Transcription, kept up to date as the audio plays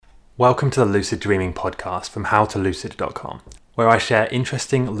Welcome to the Lucid Dreaming podcast from howtolucid.com, where I share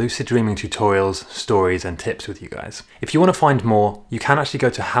interesting lucid dreaming tutorials, stories, and tips with you guys. If you want to find more, you can actually go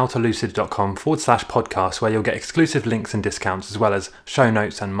to howtolucid.com/podcast, where you'll get exclusive links and discounts, as well as show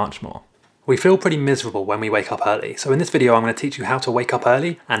notes and much more. We feel pretty miserable when we wake up early, so in this video I'm going to teach you how to wake up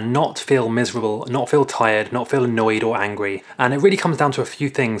early and not feel miserable, not feel tired, not feel annoyed or angry. And it really comes down to a few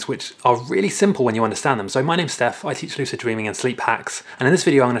things which are really simple when you understand them. So my name's Steph, I teach lucid dreaming and sleep hacks, and in this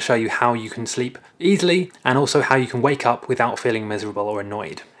video I'm going to show you how you can sleep easily and also how you can wake up without feeling miserable or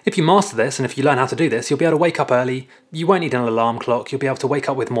annoyed. If you master this and if you learn how to do this, you'll be able to wake up early, you won't need an alarm clock, you'll be able to wake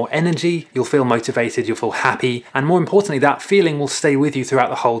up with more energy, you'll feel motivated, you'll feel happy, and more importantly, that feeling will stay with you throughout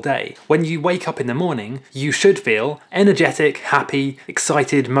the whole day. When you wake up in the morning, you should feel energetic, happy,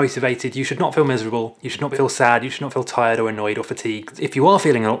 excited, motivated. You should not feel miserable, you should not feel sad, you should not feel tired or annoyed or fatigued. If you are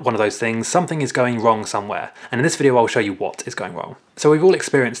feeling one of those things, something is going wrong somewhere. And in this video, I'll show you what is going wrong. So we've all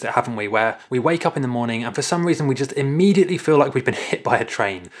experienced it, haven't we, where we wake up in the morning and for some reason we just immediately feel like we've been hit by a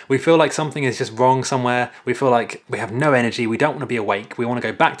train. We feel like something is just wrong somewhere. We feel like we have no energy. We don't want to be awake. We want to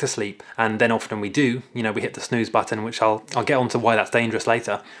go back to sleep. And then often we do. We hit the snooze button, which I'll get onto why that's dangerous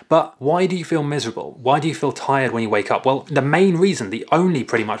later. But why do you feel miserable? Why do you feel tired when you wake up? Well, the main reason, the only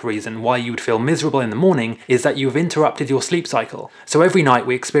pretty much reason why you would feel miserable in the morning is that you've interrupted your sleep cycle. So every night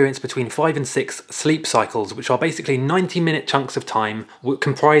we experience between 5 and 6 sleep cycles, which are basically 90-minute chunks of time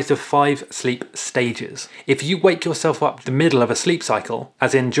comprised of 5 sleep stages. If you wake yourself up the middle of a sleep cycle,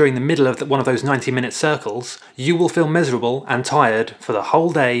 as in during the middle of one of those 90-minute circles, you will feel miserable and tired for the whole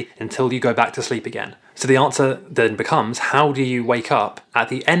day until you go back to sleep again. So the answer then becomes, how do you wake up at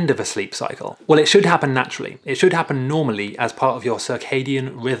the end of a sleep cycle? Well, it should happen naturally. It should happen normally as part of your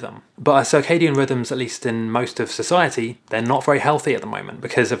circadian rhythm. But our circadian rhythms, at least in most of society, they're not very healthy at the moment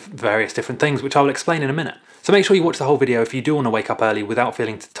because of various different things, which I will explain in a minute. So make sure you watch the whole video if you do want to wake up early without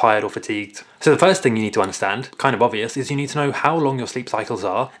feeling tired or fatigued. So the first thing you need to understand, kind of obvious, is you need to know how long your sleep cycles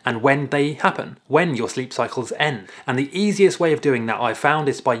are and when they happen, when your sleep cycles end. And the easiest way of doing that I've found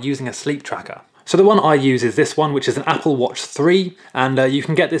is by using a sleep tracker. So the one I use is this one, which is an Apple Watch 3, and you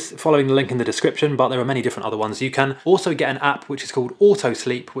can get this following the link in the description, but there are many different other ones. You can also get an app which is called Auto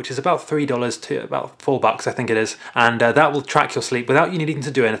Sleep, which is about $3 to about $4, I think it is, and that will track your sleep without you needing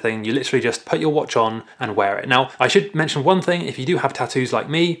to do anything. You literally just put your watch on and wear it. Now, I should mention one thing. If you do have tattoos like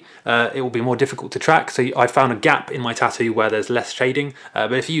me, it will be more difficult to track, so I found a gap in my tattoo where there's less shading,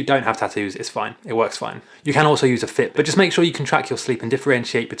 but if you don't have tattoos, it's fine. It works fine. You can also use a Fit, but just make sure you can track your sleep and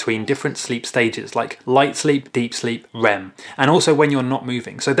differentiate between different sleep stages, like light sleep, deep sleep, REM, and also when you're not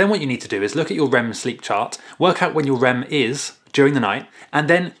moving. So then what you need to do is look at your REM sleep chart, work out when your REM is during the night, and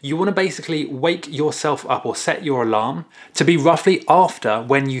then you want to basically wake yourself up or set your alarm to be roughly after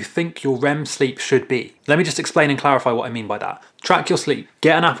when you think your REM sleep should be. Let me just explain and clarify what I mean by that. Track your sleep.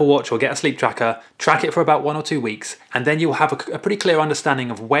 Get an Apple Watch or get a sleep tracker, track it for about 1 or 2 weeks, and then you'll have a pretty clear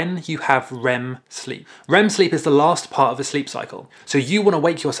understanding of when you have REM sleep. REM sleep is the last part of a sleep cycle. So you want to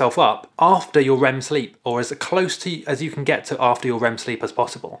wake yourself up after your REM sleep, or as close to as you can get to after your REM sleep as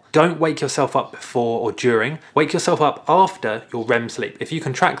possible. Don't wake yourself up before or during. Wake yourself up after your REM sleep. If you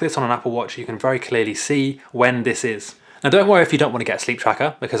can track this on an Apple Watch, you can very clearly see when this is. Now don't worry if you don't want to get a sleep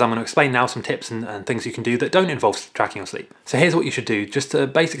tracker, because I'm going to explain now some tips and things you can do that don't involve tracking your sleep. So here's what you should do just to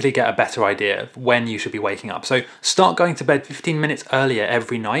basically get a better idea of when you should be waking up. So start going to bed 15 minutes earlier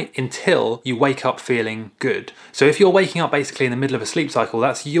every night until you wake up feeling good. So if you're waking up basically in the middle of a sleep cycle,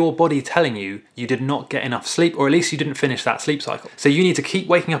 that's your body telling you you did not get enough sleep, or at least you didn't finish that sleep cycle. So you need to keep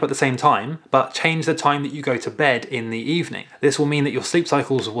waking up at the same time, but change the time that you go to bed in the evening. This will mean that your sleep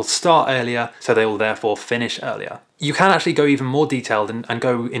cycles will start earlier, so they will therefore finish earlier. You can actually go even more detailed and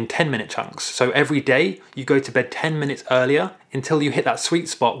go in 10-minute chunks. So every day you go to bed 10 minutes earlier until you hit that sweet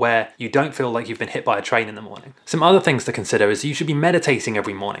spot where you don't feel like you've been hit by a train in the morning. Some other things to consider is you should be meditating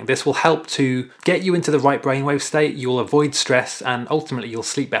every morning. This will help to get you into the right brainwave state, you'll avoid stress, and ultimately you'll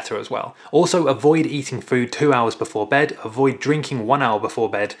sleep better as well. Also, avoid eating food 2 hours before bed, avoid drinking 1 hour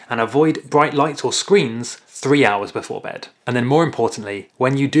before bed, and avoid bright lights or screens 3 hours before bed. And then more importantly,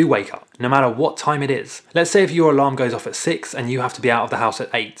 when you do wake up, no matter what time it is, let's say if your alarm goes off at 6 and you have to be out of the house at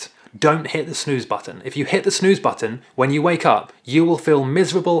 8, don't hit the snooze button. If you hit the snooze button, when you wake up, you will feel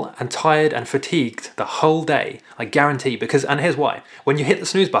miserable and tired and fatigued the whole day. I guarantee, and here's why. When you hit the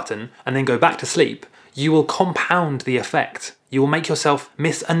snooze button and then go back to sleep, you will compound the effect. You will make yourself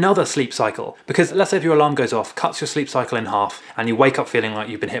miss another sleep cycle. Because let's say if your alarm goes off, cuts your sleep cycle in half, and you wake up feeling like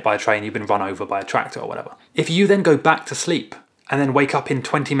you've been hit by a train, you've been run over by a tractor or whatever. If you then go back to sleep and then wake up in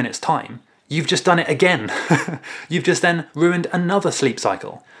 20 minutes time, you've just done it again. You've just then ruined another sleep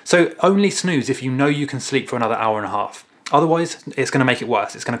cycle. So only snooze if you know you can sleep for another hour and a half. Otherwise, it's going to make it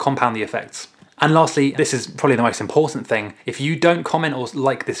worse. It's going to compound the effects. And lastly, this is probably the most important thing. If you don't comment or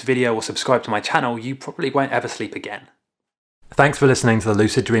like this video or subscribe to my channel, you probably won't ever sleep again. Thanks for listening to the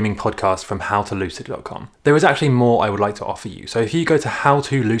Lucid Dreaming podcast from howtolucid.com. There is actually more I would like to offer you. So if you go to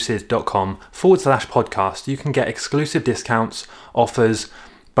howtolucid.com/podcast, you can get exclusive discounts, offers,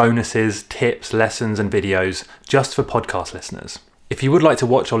 bonuses, tips, lessons, and videos just for podcast listeners. If you would like to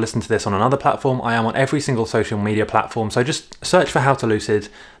watch or listen to this on another platform, I am on every single social media platform, so just search for How to Lucid.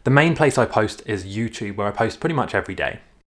 The main place I post is YouTube, where I post pretty much every day.